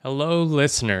Hello,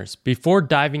 listeners. Before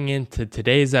diving into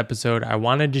today's episode, I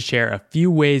wanted to share a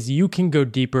few ways you can go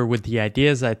deeper with the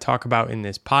ideas I talk about in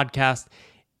this podcast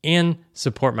and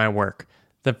support my work.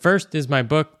 The first is my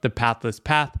book, The Pathless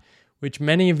Path, which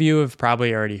many of you have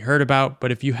probably already heard about,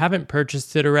 but if you haven't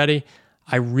purchased it already,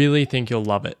 I really think you'll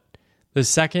love it. The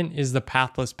second is the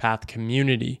Pathless Path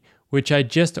community, which I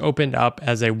just opened up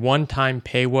as a one-time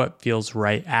pay what feels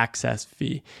right access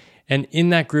fee. And in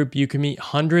that group, you can meet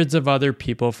hundreds of other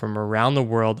people from around the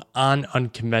world on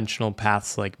unconventional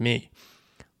paths like me.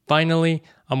 Finally,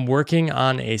 I'm working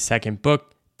on a second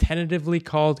book, tentatively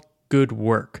called Good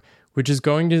Work, which is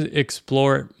going to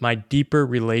explore my deeper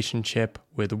relationship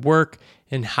with work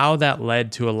and how that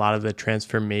led to a lot of the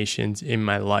transformations in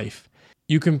my life.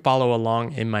 You can follow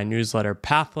along in my newsletter,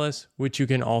 Pathless, which you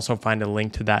can also find a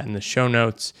link to that in the show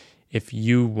notes if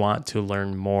you want to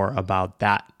learn more about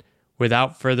that.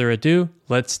 Without further ado,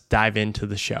 let's dive into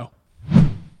the show.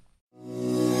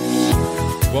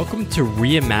 Welcome to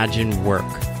Reimagine Work,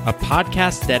 a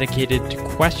podcast dedicated to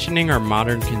questioning our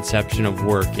modern conception of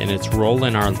work and its role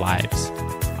in our lives.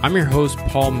 I'm your host,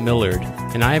 Paul Millard,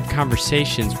 and I have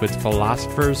conversations with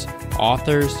philosophers,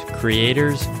 authors,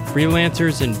 creators,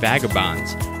 freelancers, and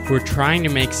vagabonds who are trying to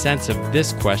make sense of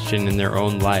this question in their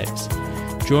own lives.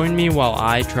 Join me while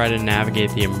I try to navigate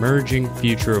the emerging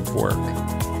future of work.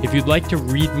 If you'd like to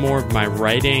read more of my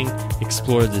writing,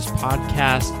 explore this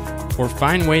podcast, or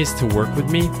find ways to work with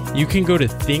me, you can go to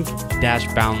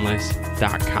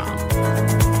think-boundless.com.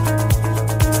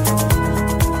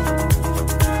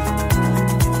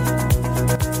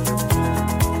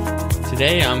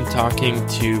 Today I'm talking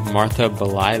to Martha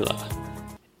Belalailah.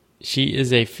 She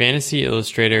is a fantasy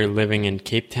illustrator living in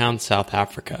Cape Town, South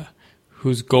Africa,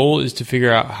 whose goal is to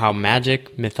figure out how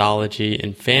magic, mythology,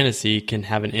 and fantasy can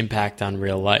have an impact on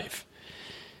real life.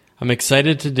 I'm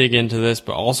excited to dig into this,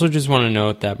 but also just want to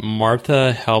note that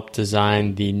Martha helped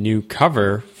design the new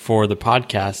cover for the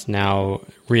podcast, now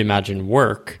Reimagine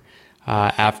Work,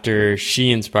 after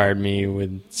she inspired me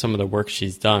with some of the work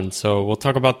she's done. So we'll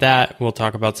talk about that. We'll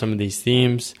talk about some of these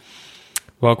themes.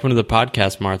 Welcome to the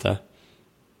podcast, Martha.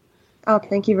 Oh,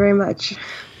 thank you very much.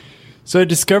 So I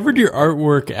discovered your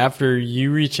artwork after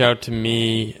you reached out to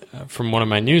me from one of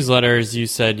my newsletters. You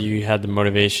said you had the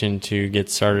motivation to get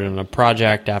started on a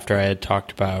project after I had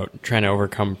talked about trying to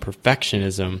overcome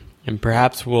perfectionism. And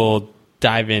perhaps we'll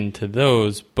dive into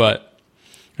those. But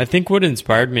I think what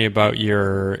inspired me about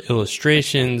your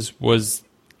illustrations was,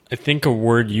 I think, a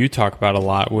word you talk about a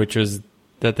lot, which was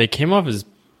that they came off as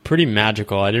pretty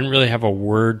magical. I didn't really have a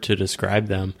word to describe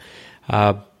them.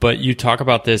 But you talk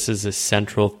about this as a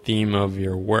central theme of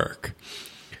your work.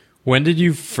 When did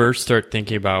you first start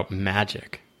thinking about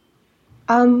magic?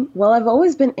 Well, I've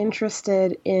always been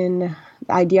interested in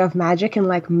the idea of magic and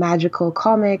like magical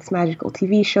comics, magical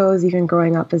TV shows, even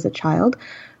growing up as a child.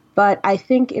 But I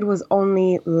think it was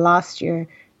only last year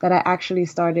that I actually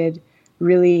started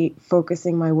really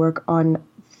focusing my work on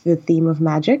the theme of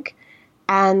magic.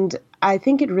 And I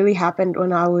think it really happened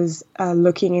when I was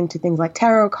looking into things like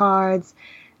tarot cards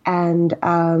and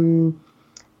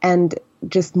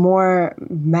just more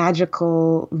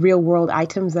magical real world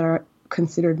items that are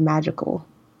considered magical.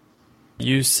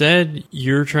 You said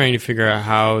you're trying to figure out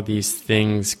how these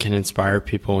things can inspire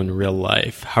people in real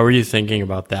life. How are you thinking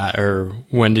about that, or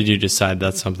when did you decide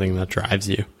that's something that drives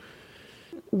you?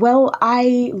 Well,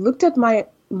 I looked at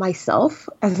myself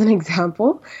as an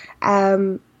example.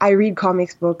 I read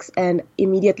comics books, and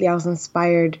immediately I was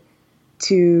inspired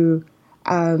to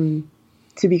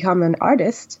become an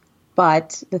artist.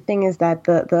 But the thing is that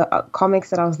the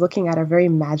comics that I was looking at are very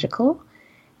magical,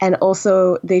 and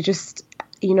also they just,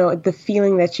 the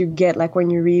feeling that you get like when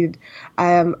you read,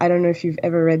 I don't know if you've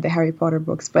ever read the Harry Potter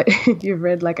books, but you've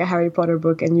read like a Harry Potter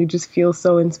book and you just feel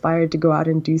so inspired to go out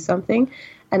and do something.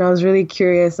 And I was really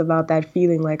curious about that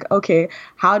feeling, like, okay,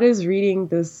 how does reading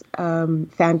this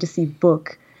fantasy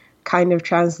book kind of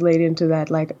translate into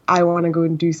that, like, I want to go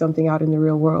and do something out in the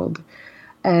real world?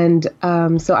 And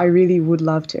so I really would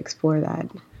love to explore that.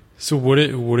 So what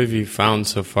have you found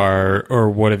so far, or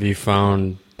what have you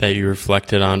found that you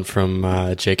reflected on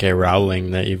from J.K.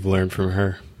 Rowling that you've learned from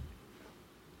her?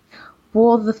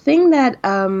 Well, the thing that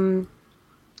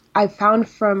I found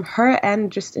from her,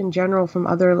 and just in general from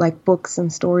other like books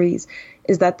and stories,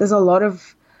 is that there's a lot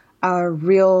of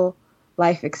real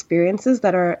life experiences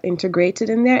that are integrated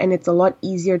in there, and it's a lot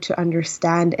easier to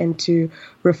understand and to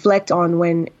reflect on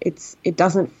when it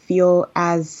doesn't feel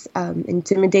as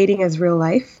intimidating as real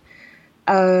life.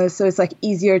 So it's like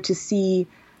easier to see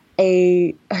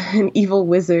an evil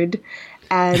wizard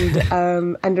and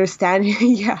understand,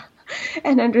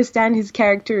 and understand his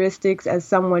characteristics as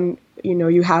someone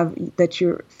you have that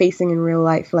you're facing in real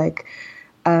life, like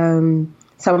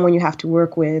someone you have to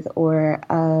work with, or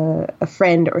a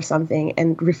friend or something,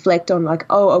 and reflect on like,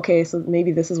 oh, okay, so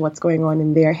maybe this is what's going on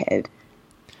in their head.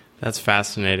 That's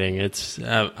fascinating. It's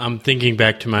I'm thinking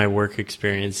back to my work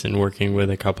experience and working with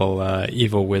a couple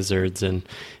evil wizards, and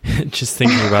just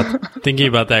thinking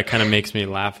about that kind of makes me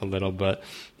laugh a little, but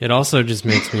it also just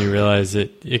makes me realize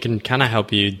that it can kind of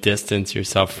help you distance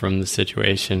yourself from the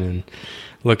situation and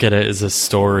look at it as a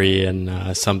story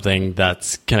and something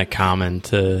that's kind of common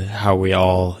to how we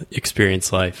all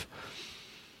experience life.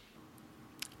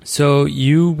 So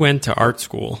you went to art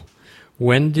school.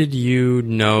 When did you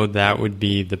know that would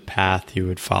be the path you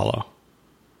would follow?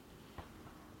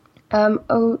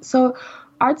 So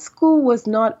art school was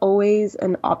not always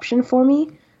an option for me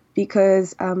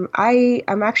because I'm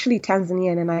actually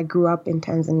Tanzanian and I grew up in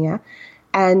Tanzania,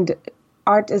 and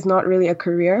art is not really a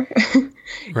career.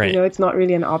 Right. It's not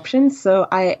really an option. So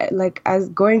as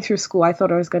going through school, I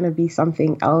thought I was going to be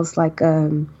something else, like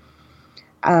an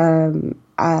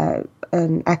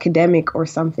academic or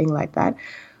something like that.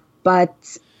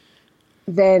 But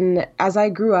then as I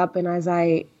grew up and as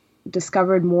I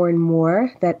discovered more and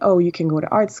more that, oh, you can go to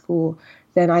art school,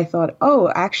 then I thought, oh,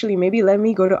 actually, maybe let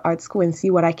me go to art school and see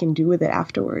what I can do with it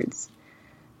afterwards.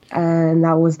 And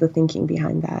that was the thinking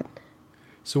behind that.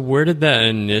 So where did that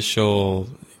initial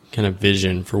kind of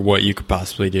vision for what you could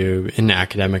possibly do in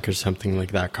academic or something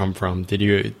like that come from? Did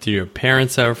you have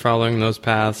parents that were following those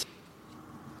paths?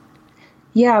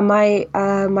 Yeah,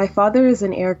 my father is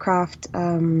an aircraft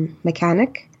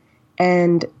mechanic,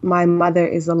 and my mother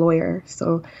is a lawyer.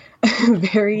 So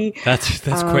very. That's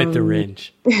quite the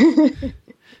range.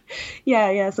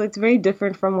 Yeah. So it's very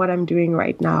different from what I'm doing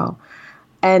right now,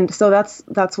 and so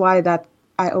that's why that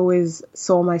I always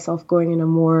saw myself going in a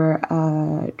more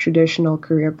traditional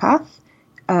career path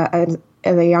at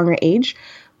a younger age.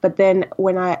 But then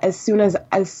as soon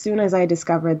as I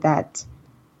discovered that,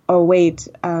 oh wait,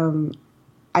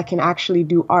 I can actually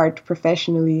do art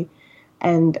professionally,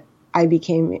 and I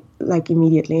became like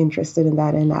immediately interested in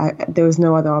that, and there was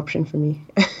no other option for me.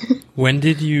 When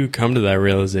did you come to that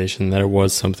realization that it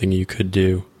was something you could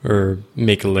do or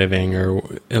make a living or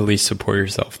at least support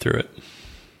yourself through it?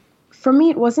 For me,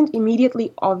 it wasn't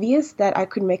immediately obvious that I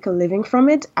could make a living from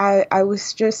it. I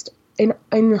was just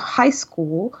in high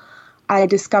school, I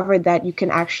discovered that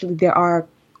there are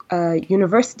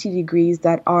university degrees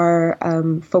that are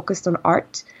focused on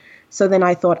art. So then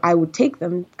I thought I would take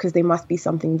them because there must be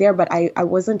something there, but I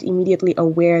wasn't immediately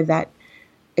aware that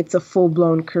it's a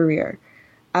full-blown career.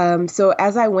 So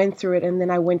as I went through it, and then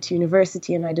I went to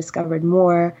university and I discovered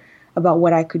more about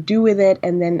what I could do with it,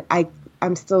 and then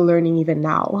I'm still learning even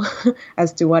now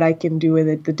as to what I can do with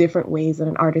it, the different ways that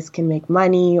an artist can make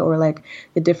money, or like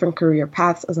the different career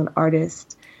paths as an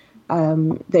artist.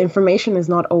 The information is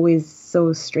not always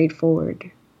so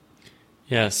straightforward.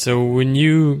 Yeah. So when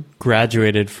you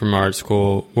graduated from art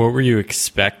school, what were you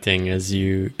expecting as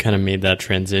you kind of made that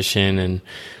transition? And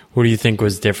what do you think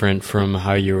was different from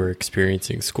how you were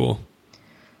experiencing school?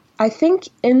 I think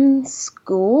in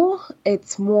school,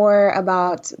 it's more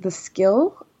about the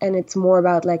skill, and it's more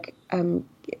about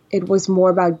it was more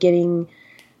about getting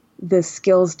the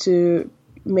skills to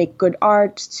make good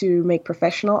art, to make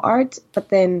professional art. But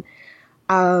then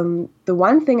the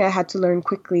one thing I had to learn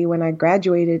quickly when I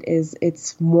graduated is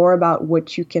it's more about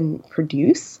what you can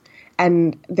produce.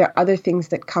 And there are other things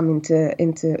that come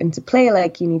into play,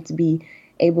 like you need to be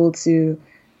able to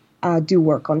do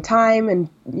work on time, and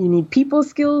you need people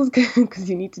skills because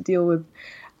you need to deal with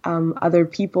other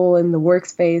people in the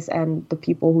workspace and the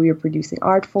people who you're producing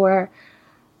art for.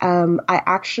 I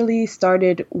actually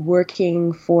started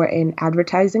working for an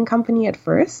advertising company at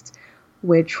first,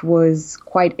 which was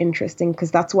quite interesting because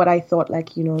that's what I thought,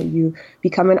 you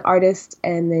become an artist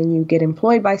and then you get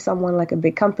employed by someone like a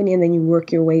big company, and then you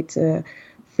work your way to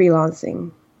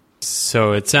freelancing.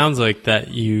 So it sounds like that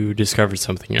you discovered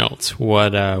something else.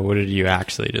 What did you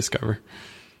actually discover?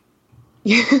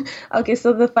 Okay,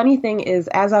 so the funny thing is,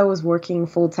 as I was working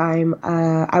full time,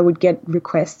 I would get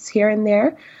requests here and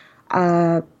there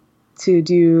to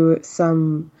do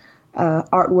some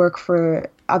artwork for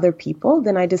other people.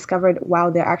 Then I discovered,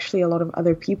 wow, there are actually a lot of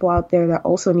other people out there that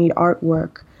also need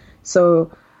artwork.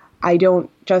 So I don't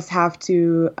just have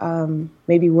to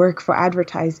maybe work for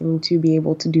advertising to be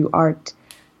able to do art.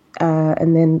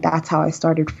 And then that's how I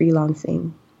started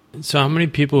freelancing. So how many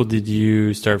people did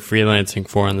you start freelancing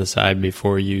for on the side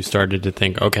before you started to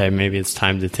think, okay, maybe it's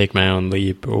time to take my own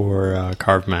leap or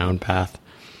carve my own path?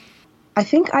 I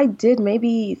think I did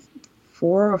maybe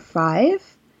 4 or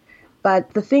 5.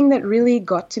 But the thing that really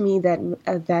got to me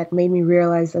that made me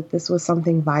realize that this was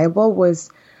something viable was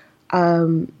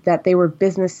that they were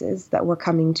businesses that were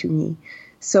coming to me.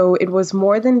 So it was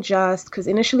more than just, because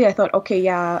initially I thought, okay,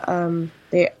 yeah,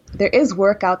 there is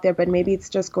work out there, but maybe it's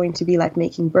just going to be like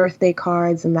making birthday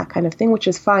cards and that kind of thing, which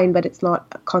is fine, but it's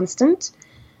not constant.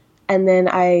 And then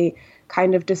I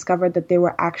kind of discovered that there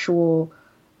were actual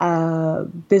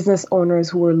business owners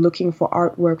who were looking for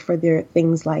artwork for their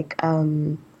things like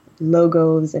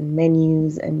logos and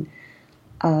menus and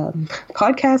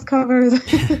podcast covers.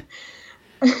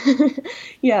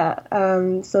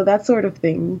 Yeah, so that sort of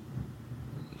thing.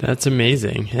 That's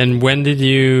amazing. And when did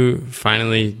you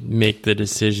finally make the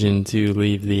decision to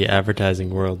leave the advertising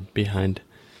world behind?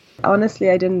 Honestly,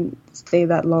 I didn't stay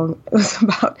that long. It was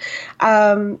about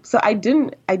so I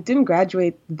didn't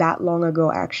graduate that long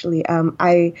ago, actually.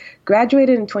 I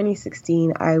graduated in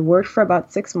 2016. I worked for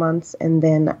about 6 months, and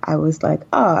then I was like,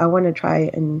 oh, I want to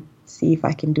try and see if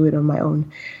I can do it on my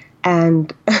own.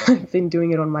 And I've been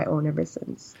doing it on my own ever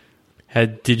since.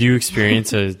 Did you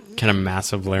experience a kind of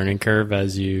massive learning curve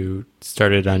as you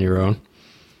started on your own?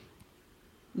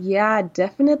 Yeah,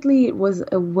 definitely. It was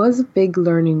a big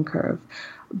learning curve.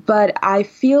 But I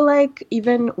feel like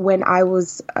even when I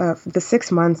was the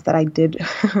 6 months that I did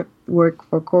work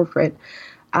for corporate,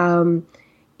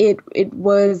 it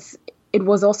was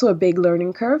also a big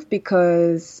learning curve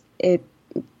because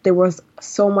there was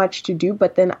so much to do.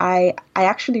 But then I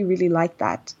actually really liked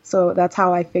that, so that's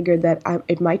how I figured that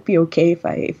it might be okay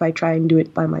if I try and do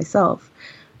it by myself,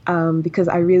 because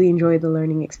I really enjoyed the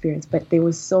learning experience. But there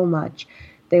was so much.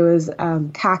 There was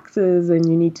taxes, and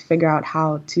you need to figure out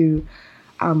how do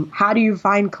you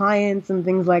find clients and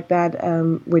things like that,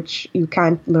 which you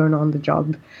can't learn on the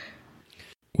job.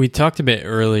 We talked a bit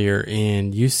earlier,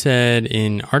 and you said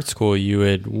in art school you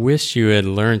had wished you had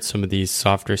learned some of these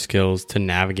softer skills to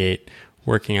navigate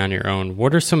working on your own.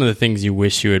 What are some of the things you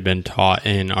wish you had been taught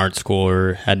in art school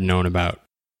or had known about?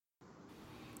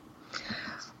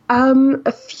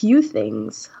 A few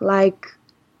things. Like,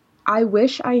 I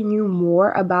wish I knew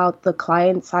more about the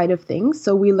client side of things.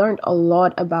 So we learned a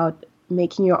lot about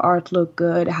making your art look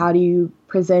good, how do you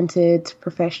present it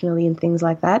professionally and things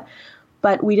like that.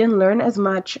 But we didn't learn as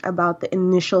much about the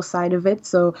initial side of it.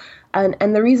 So,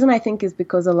 and the reason I think is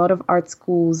because a lot of art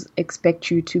schools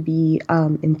expect you to be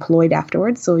employed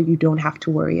afterwards, so you don't have to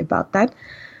worry about that.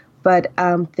 But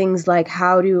things like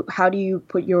how do you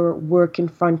put your work in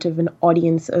front of an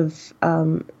audience of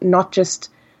not just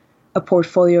a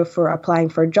portfolio for applying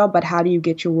for a job, but how do you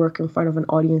get your work in front of an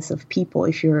audience of people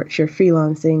if you're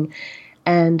freelancing,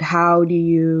 and how do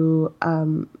you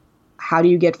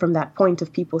get from that point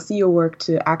of people see your work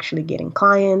to actually getting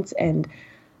clients, and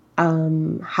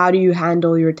how do you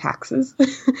handle your taxes?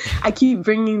 I keep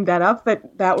bringing that up,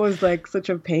 but that was like such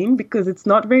a pain because it's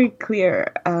not very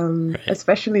clear, right.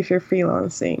 Especially if you're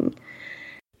freelancing.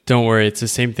 Don't worry, it's the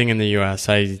same thing in the US.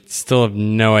 I still have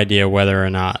no idea whether or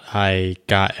not I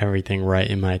got everything right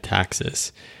in my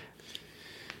taxes.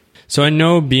 So I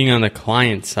know being on the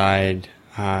client side,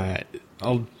 a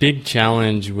big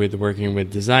challenge with working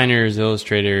with designers,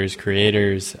 illustrators,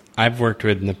 creators I've worked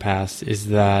with in the past is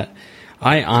that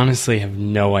I honestly have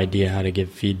no idea how to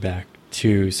give feedback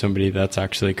to somebody that's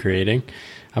actually creating.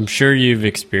 I'm sure you've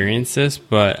experienced this,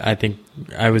 but I think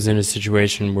I was in a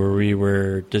situation where we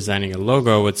were designing a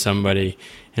logo with somebody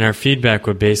and our feedback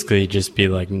would basically just be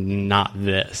like, not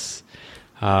this.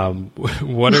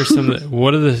 What are some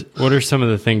of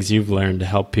the things you've learned to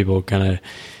help people kind of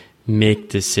make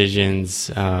decisions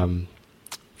and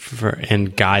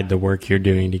guide the work you're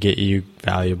doing to get you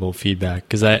valuable feedback?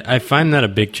 Because I find that a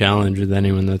big challenge with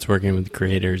anyone that's working with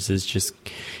creators is just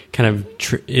kind of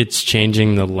it's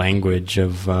changing the language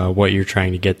of what you're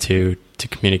trying to get to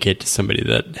communicate to somebody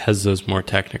that has those more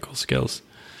technical skills.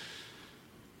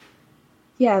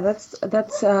 Yeah, that's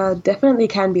definitely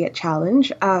can be a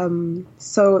challenge.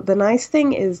 So the nice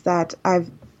thing is that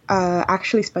I've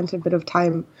actually spent a bit of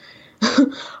time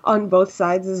on both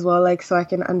sides as well, like, so I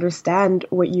can understand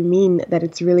what you mean, that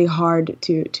it's really hard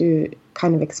to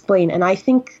kind of explain. And I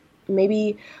think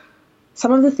maybe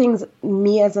some of the things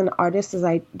me as an artist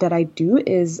that I do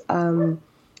is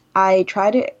I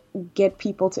try to get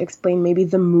people to explain maybe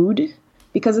the mood,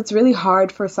 because it's really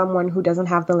hard for someone who doesn't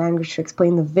have the language to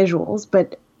explain the visuals,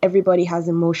 but everybody has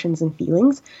emotions and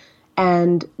feelings,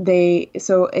 and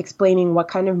so explaining what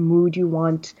kind of mood you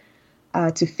want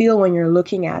to feel when you're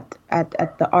looking at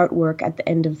the artwork at the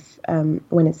end of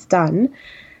when it's done,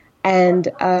 and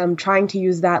trying to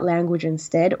use that language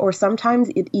instead. Or sometimes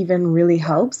it even really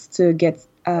helps to get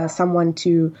someone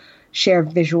to share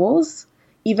visuals,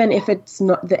 even if it's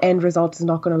not, the end result is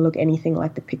not going to look anything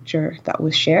like the picture that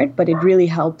was shared, but it really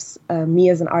helps me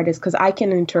as an artist, because I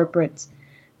can interpret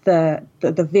the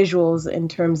visuals in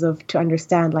terms of, to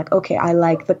understand, like, okay, I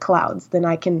like the clouds, then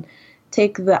I can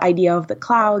take the idea of the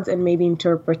clouds and maybe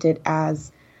interpret it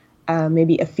as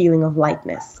maybe a feeling of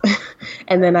lightness.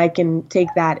 And then I can take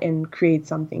that and create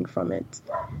something from it.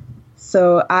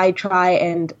 So I try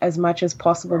and, as much as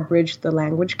possible, bridge the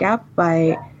language gap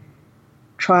by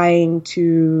trying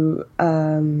to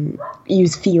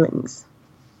use feelings.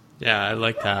 Yeah, I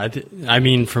like that. I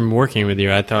mean, from working with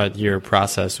you, I thought your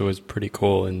process was pretty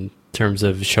cool in terms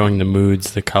of showing the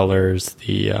moods, the colors,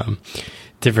 the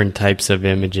different types of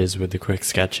images with the quick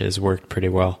sketches worked pretty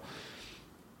well.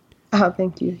 Oh,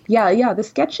 thank you. Yeah, the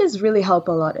sketches really help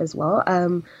a lot as well.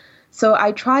 So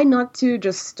I try not to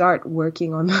just start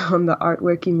working on the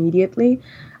artwork immediately.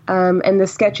 And the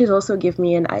sketches also give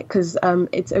me because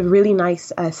it's a really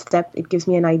nice step. It gives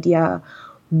me an idea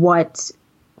what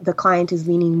the client is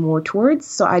leaning more towards.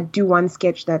 So I do one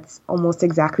sketch that's almost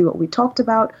exactly what we talked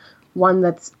about, one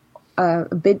that's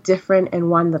a bit different, and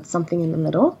one that's something in the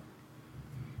middle.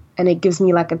 And it gives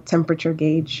me like a temperature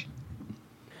gauge.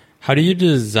 How do you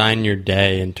design your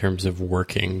day in terms of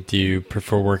working? Do you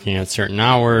prefer working at certain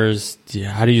hours?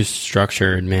 How do you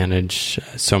structure and manage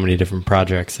so many different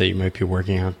projects that you might be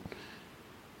working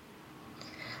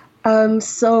on?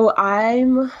 So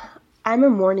I'm a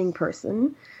morning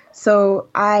person. So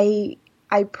I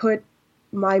put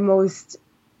my most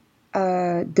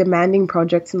demanding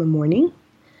projects in the morning,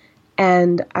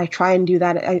 and I try and do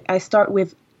that. I start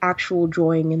with actual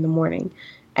drawing in the morning,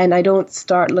 and I don't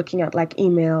start looking at like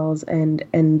emails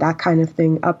and that kind of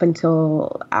thing up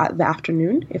until the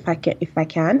afternoon if I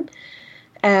can.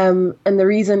 And the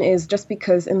reason is just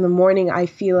because in the morning I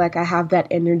feel like I have that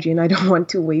energy and I don't want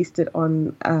to waste it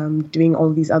on doing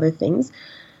all these other things.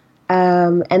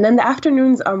 And then the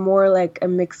afternoons are more like a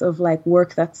mix of like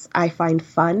work that's I find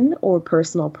fun or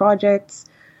personal projects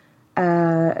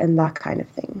and that kind of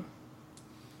thing.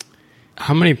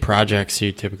 How many projects are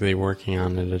you typically working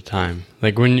on at a time?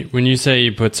 Like when you say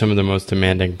you put some of the most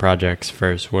demanding projects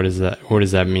first, what does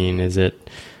that mean? Is it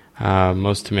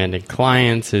most demanding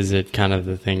clients? Is it kind of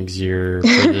the things you're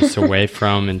furthest away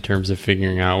from in terms of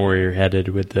figuring out where you're headed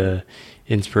with the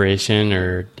inspiration,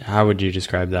 or how would you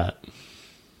describe that?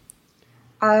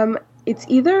 It's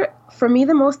either, for me,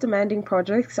 the most demanding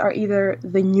projects are either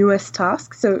the newest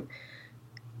task. So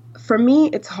for me,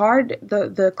 it's hard.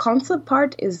 The concept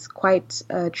part is quite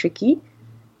tricky.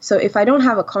 So if I don't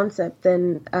have a concept,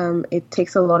 then it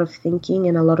takes a lot of thinking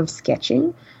and a lot of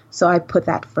sketching. So I put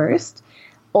that first.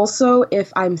 Also,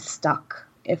 if I'm stuck,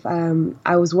 if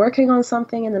I was working on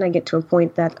something and then I get to a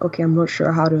point that, okay, I'm not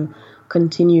sure how to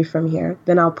continue from here,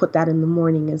 then I'll put that in the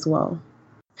morning as well.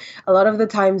 A lot of the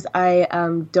times I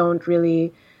don't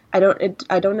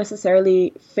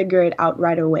necessarily figure it out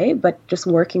right away, but just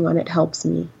working on it helps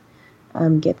me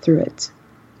get through it.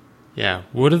 Yeah.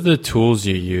 What are the tools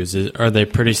you use? Are they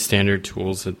pretty standard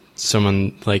tools that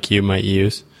someone like you might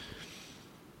use?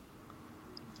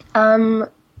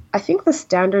 I think the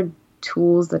standard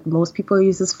tools that most people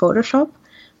use is Photoshop,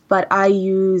 but I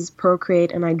use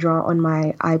Procreate and I draw on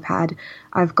my iPad.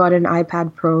 I've got an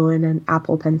iPad Pro and an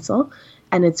Apple Pencil,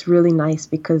 and it's really nice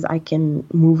because I can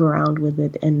move around with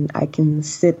it and I can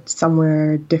sit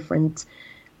somewhere different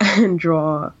and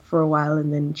draw for a while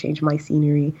and then change my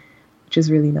scenery, which is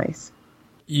really nice.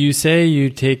 You say you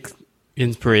take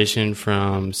inspiration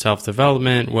from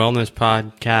self-development, wellness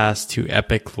podcasts to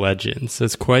epic legends.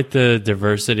 That's quite the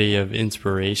diversity of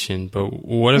inspiration, but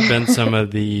what have been some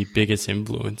of the biggest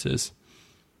influences?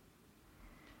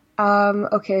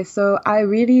 Okay, so I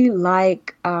really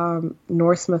like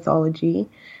Norse mythology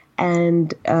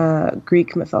and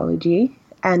Greek mythology,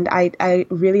 and I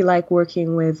really like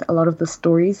working with a lot of the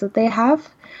stories that they have.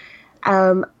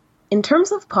 In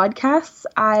terms of podcasts,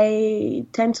 I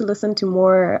tend to listen to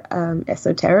more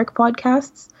esoteric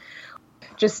podcasts,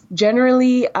 just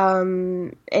generally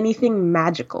anything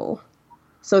magical.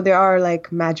 So there are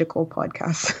like magical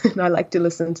podcasts, and I like to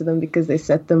listen to them because they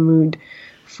set the mood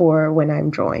for when I'm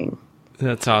drawing.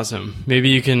 That's awesome. Maybe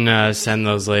you can send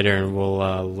those later and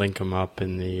we'll link them up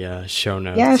in the show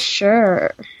notes. Yeah,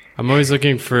 sure. I'm always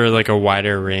looking for like a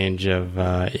wider range of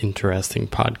interesting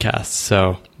podcasts,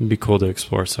 so it'd be cool to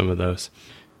explore some of those.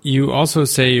 You also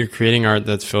say you're creating art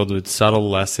that's filled with subtle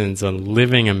lessons on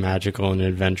living a magical and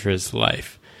adventurous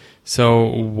life. So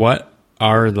what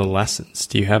are the lessons?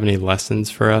 Do you have any lessons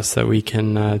for us that we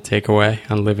can take away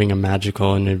on living a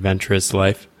magical and adventurous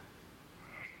life?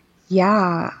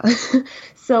 Yeah.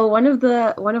 So one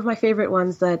of my favorite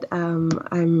ones that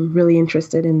I'm really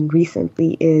interested in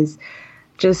recently is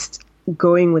just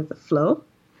going with the flow,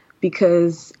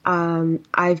 because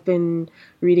I've been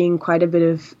reading quite a bit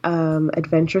of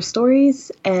adventure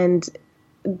stories, and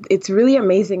it's really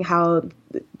amazing how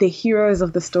the heroes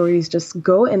of the stories just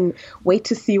go and wait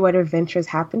to see what adventures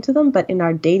happen to them. But in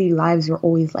our daily lives, we're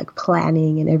always like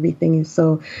planning, and everything is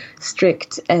so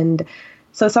strict. And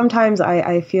so sometimes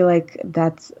I feel like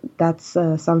that's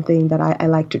something that I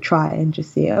like to try and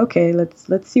just say, okay,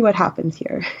 let's see what happens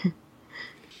here.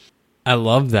 I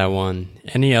love that one.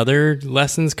 Any other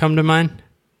lessons come to mind?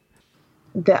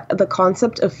 The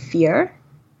concept of fear,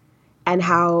 and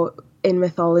how in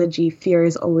mythology fear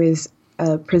is always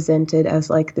presented as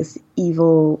like this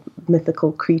evil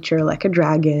mythical creature, like a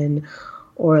dragon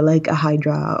or like a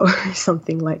hydra or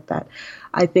something like that.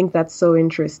 I think that's so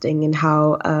interesting, and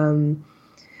how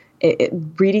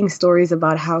reading stories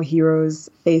about how heroes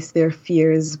face their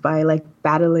fears by like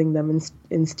battling them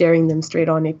and staring them straight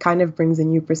on, it kind of brings a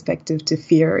new perspective to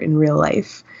fear in real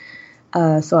life.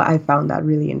 So I found that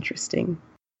really interesting.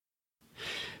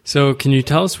 So can you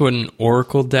tell us what an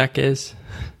oracle deck is?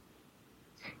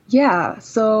 Yeah,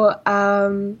 so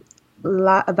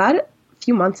about a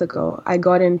few months ago, I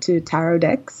got into tarot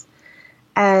decks,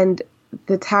 and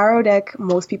the tarot deck,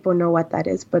 most people know what that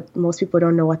is, but most people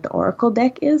don't know what the oracle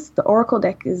deck is. The oracle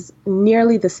deck is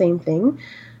nearly the same thing.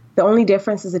 The only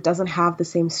difference is it doesn't have the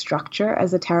same structure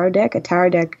as a tarot deck. A tarot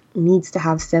deck needs to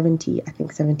have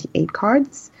 78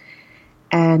 cards.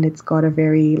 And it's got a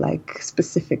very like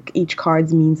specific, each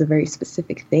card means a very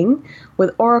specific thing.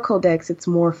 With oracle decks, it's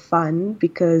more fun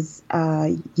because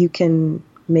you can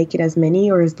make it as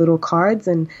many or as little cards,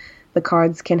 and the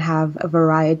cards can have a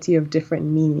variety of different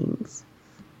meanings.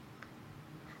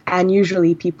 And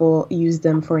usually people use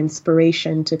them for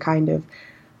inspiration to kind of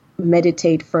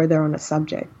meditate further on a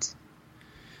subject.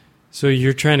 So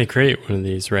you're trying to create one of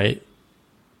these, right?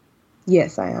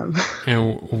 Yes, I am.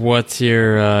 And what's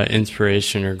your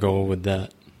inspiration or goal with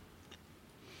that?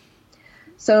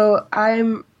 So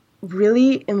I'm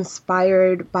really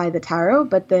inspired by the tarot,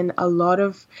 but then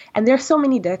and there's so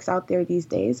many decks out there these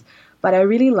days, but I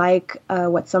really like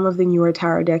what some of the newer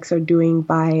tarot decks are doing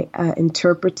by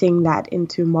interpreting that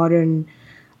into modern,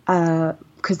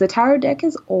 because the tarot deck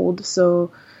is old,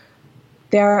 so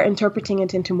they're interpreting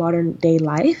it into modern day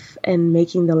life and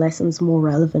making the lessons more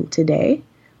relevant today,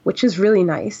 which is really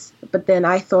nice. But then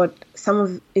I thought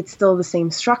it's still the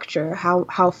same structure.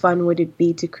 How fun would it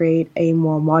be to create a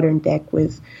more modern deck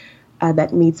with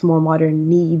that meets more modern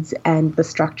needs, and the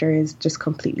structure is just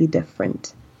completely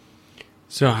different.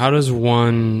 So how does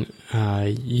one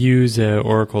use an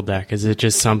oracle deck? Is it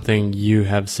just something you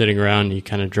have sitting around and you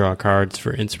kind of draw cards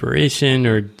for inspiration,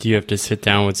 or do you have to sit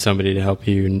down with somebody to help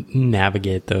you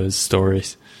navigate those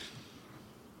stories?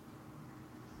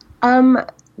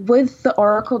 With the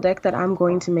oracle deck that I'm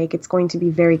going to make, it's going to be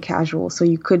very casual. So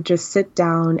you could just sit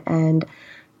down and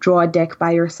draw a deck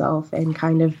by yourself and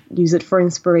kind of use it for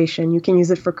inspiration. You can use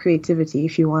it for creativity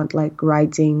if you want, like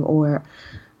writing or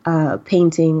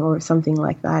painting or something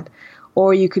like that.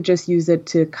 Or you could just use it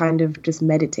to kind of just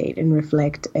meditate and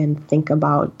reflect and think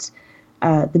about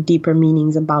the deeper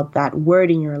meanings about that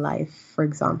word in your life, for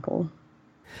example.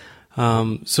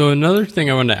 So another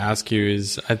thing I wanted to ask you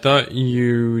is, I thought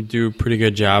you do a pretty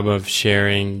good job of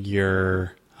sharing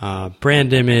your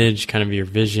brand image, kind of your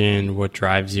vision, what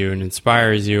drives you and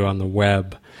inspires you on the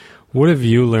web. What have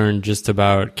you learned just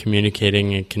about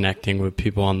communicating and connecting with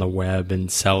people on the web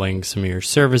and selling some of your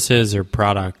services or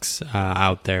products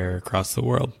out there across the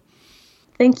world?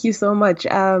 Thank you so much.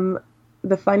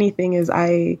 The funny thing is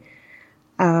I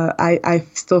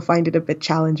still find it a bit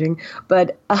challenging,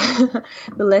 but the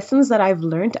lessons that I've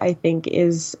learned, I think,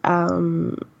 is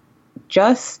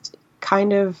just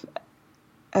kind of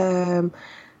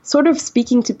sort of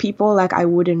speaking to people like I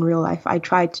would in real life. I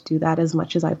try to do that as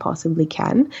much as I possibly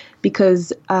can,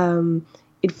 because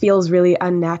it feels really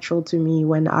unnatural to me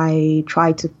when I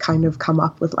try to kind of come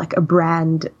up with like a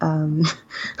brand,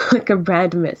 like a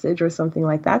brand message or something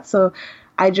like that. So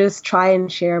I just try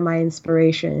and share my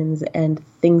inspirations and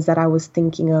things that I was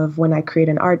thinking of when I create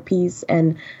an art piece.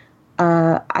 And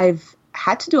I've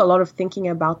had to do a lot of thinking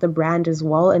about the brand as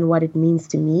well and what it means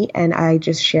to me. And I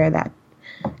just share that.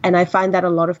 And I find that a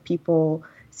lot of people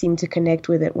seem to connect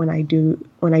with it when I do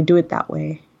it that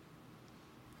way.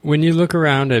 When you look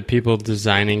around at people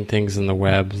designing things on the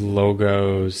web,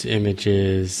 logos,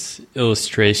 images,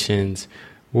 illustrations,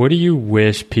 what do you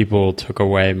wish people took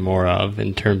away more of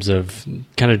in terms of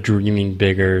kind of dreaming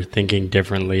bigger, thinking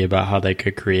differently about how they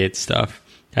could create stuff?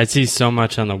 I see so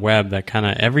much on the web that kind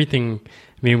of everything,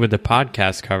 I mean, with the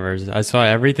podcast covers, I saw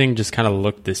everything just kind of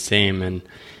looked the same, and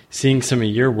seeing some of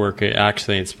your work, it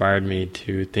actually inspired me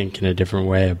to think in a different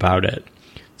way about it.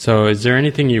 So is there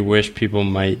anything you wish people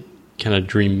might kind of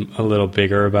dream a little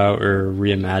bigger about or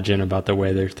reimagine about the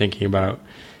way they're thinking about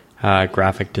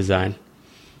graphic design?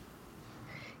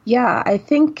 Yeah, I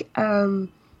think a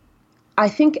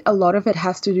lot of it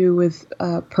has to do with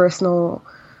personal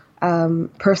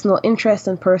interest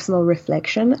and personal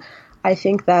reflection. I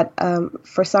think that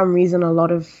for some reason, a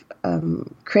lot of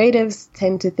creatives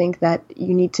tend to think that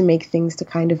you need to make things to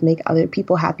kind of make other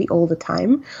people happy all the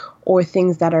time, or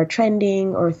things that are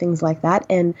trending or things like that.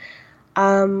 And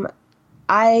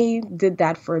I did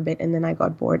that for a bit and then I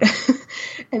got bored.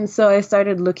 And so I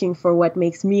started looking for what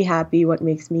makes me happy, what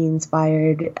makes me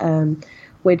inspired,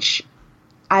 which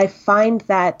I find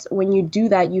that when you do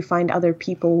that, you find other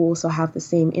people who also have the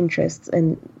same interests,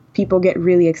 and people get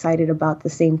really excited about the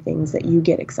same things that you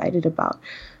get excited about.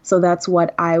 So that's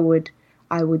what I would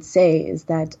say is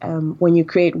that when you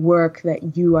create work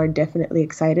that you are definitely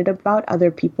excited about,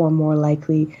 other people are more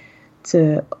likely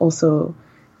to also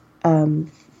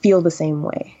feel the same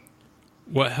way.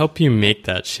 What helped you make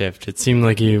that shift? It seemed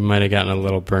like you might have gotten a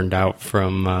little burned out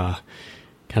from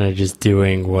kind of just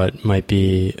doing what might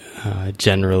be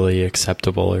generally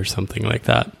acceptable or something like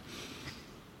that.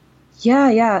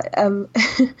 Yeah.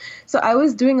 So I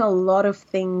was doing a lot of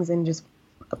things and just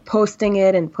posting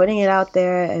it and putting it out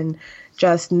there and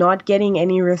just not getting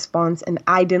any response, and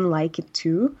I didn't like it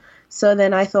too. So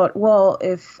then I thought, well,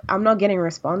 if I'm not getting a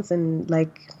response and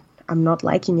I'm not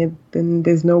liking it, then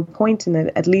there's no point in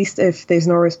it. At least if there's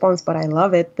no response but I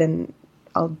love it, then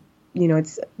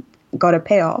it's got a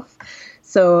payoff.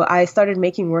 So I started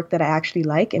making work that I actually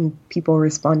like, and people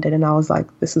responded, and I was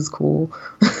like, this is cool.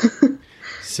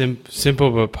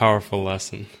 Simple but powerful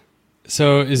lesson.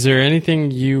 So is there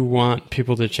anything you want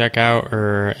people to check out,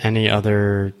 or any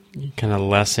other kind of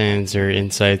lessons or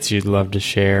insights you'd love to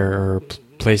share, or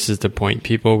places to point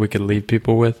people we could leave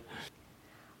people with?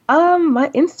 My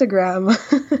Instagram.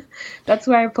 That's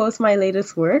where I post my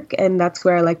latest work, and that's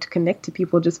where I like to connect to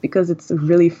people, just because it's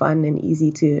really fun and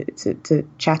easy to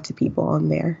chat to people on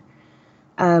there.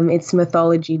 It's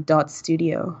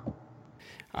mythology.studio.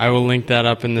 I will link that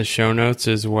up in the show notes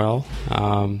as well.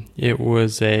 It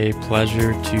was a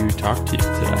pleasure to talk to you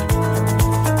today.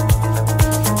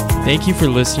 Thank you for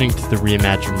listening to the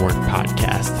Reimagine Work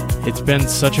podcast. It's been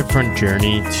such a fun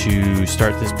journey to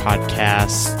start this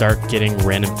podcast, start getting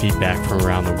random feedback from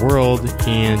around the world,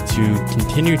 and to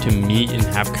continue to meet and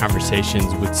have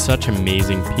conversations with such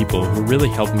amazing people who really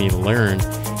helped me learn,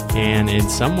 and in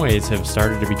some ways have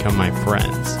started to become my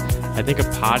friends. I think a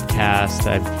podcast,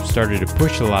 I've started to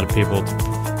push a lot of people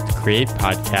to create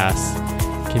podcasts,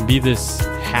 can be this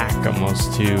hack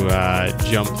almost to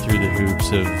jump through the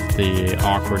hoops of the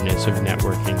awkwardness of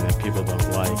networking that people don't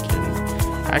like, and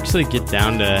actually get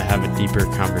down to have a deeper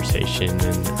conversation.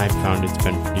 And I found it's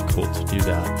been pretty cool to do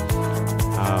that.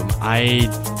 I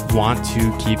want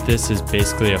to keep this as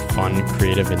basically a fun,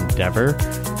 creative endeavor.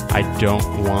 I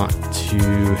don't want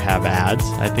to have ads.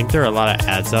 I think there are a lot of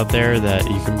ads out there that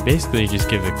you can basically just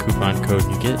give a coupon code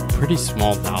and you get pretty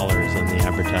small dollars on the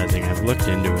advertising. I've looked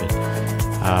into it.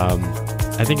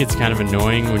 I think it's kind of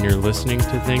annoying when you're listening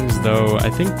to things, though I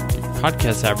think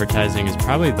podcast advertising is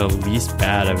probably the least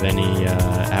bad of any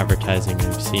advertising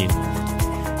I've seen.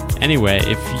 Anyway,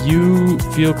 if you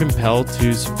feel compelled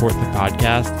to support the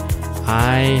podcast,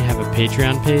 I have a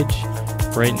Patreon page.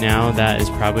 Right now, that is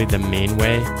probably the main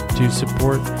way to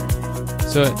support.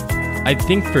 So I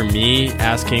think for me,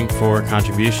 asking for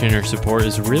contribution or support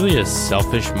is really a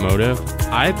selfish motive.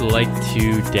 I'd like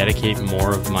to dedicate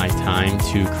more of my time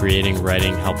to creating,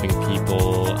 writing, helping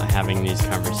people, having these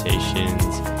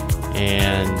conversations,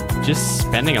 and just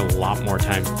spending a lot more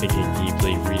time thinking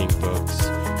deeply, reading books,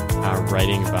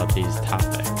 writing about these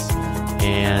topics.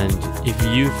 And if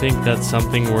you think that's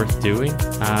something worth doing,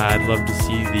 I'd love to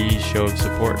see the show of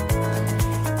support.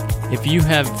 If you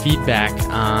have feedback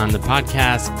on the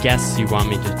podcast, guests you want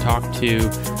me to talk to,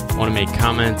 want to make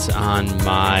comments on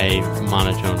my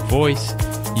monotone voice,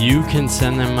 you can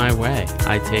send them my way.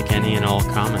 I take any and all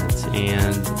comments,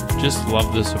 and just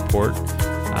love the support.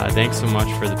 Thanks so much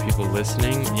for the people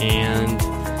listening, and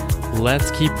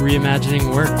let's keep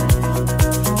reimagining work.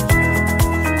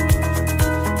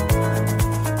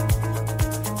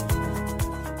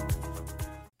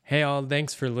 Hey all,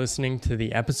 thanks for listening to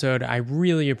the episode. I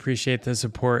really appreciate the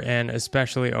support, and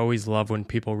especially always love when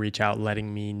people reach out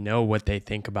letting me know what they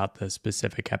think about the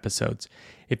specific episodes.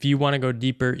 If you want to go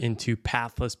deeper into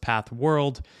Pathless Path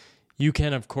World, you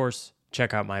can of course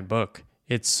check out my book.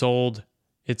 It's sold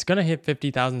It's going to hit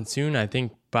 50,000 soon. I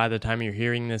think by the time you're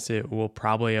hearing this, it will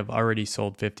probably have already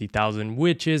sold 50,000,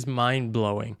 which is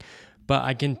mind-blowing. But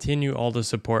I continue all the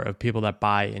support of people that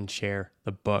buy and share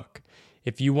the book.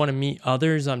 If you want to meet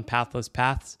others on Pathless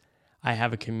Paths, I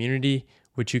have a community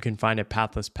which you can find at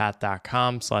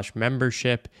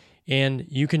pathlesspath.com/membership. And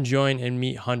you can join and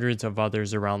meet hundreds of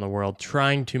others around the world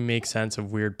trying to make sense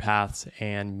of weird paths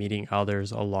and meeting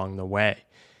others along the way.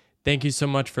 Thank you so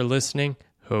much for listening.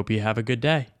 Hope you have a good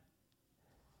day.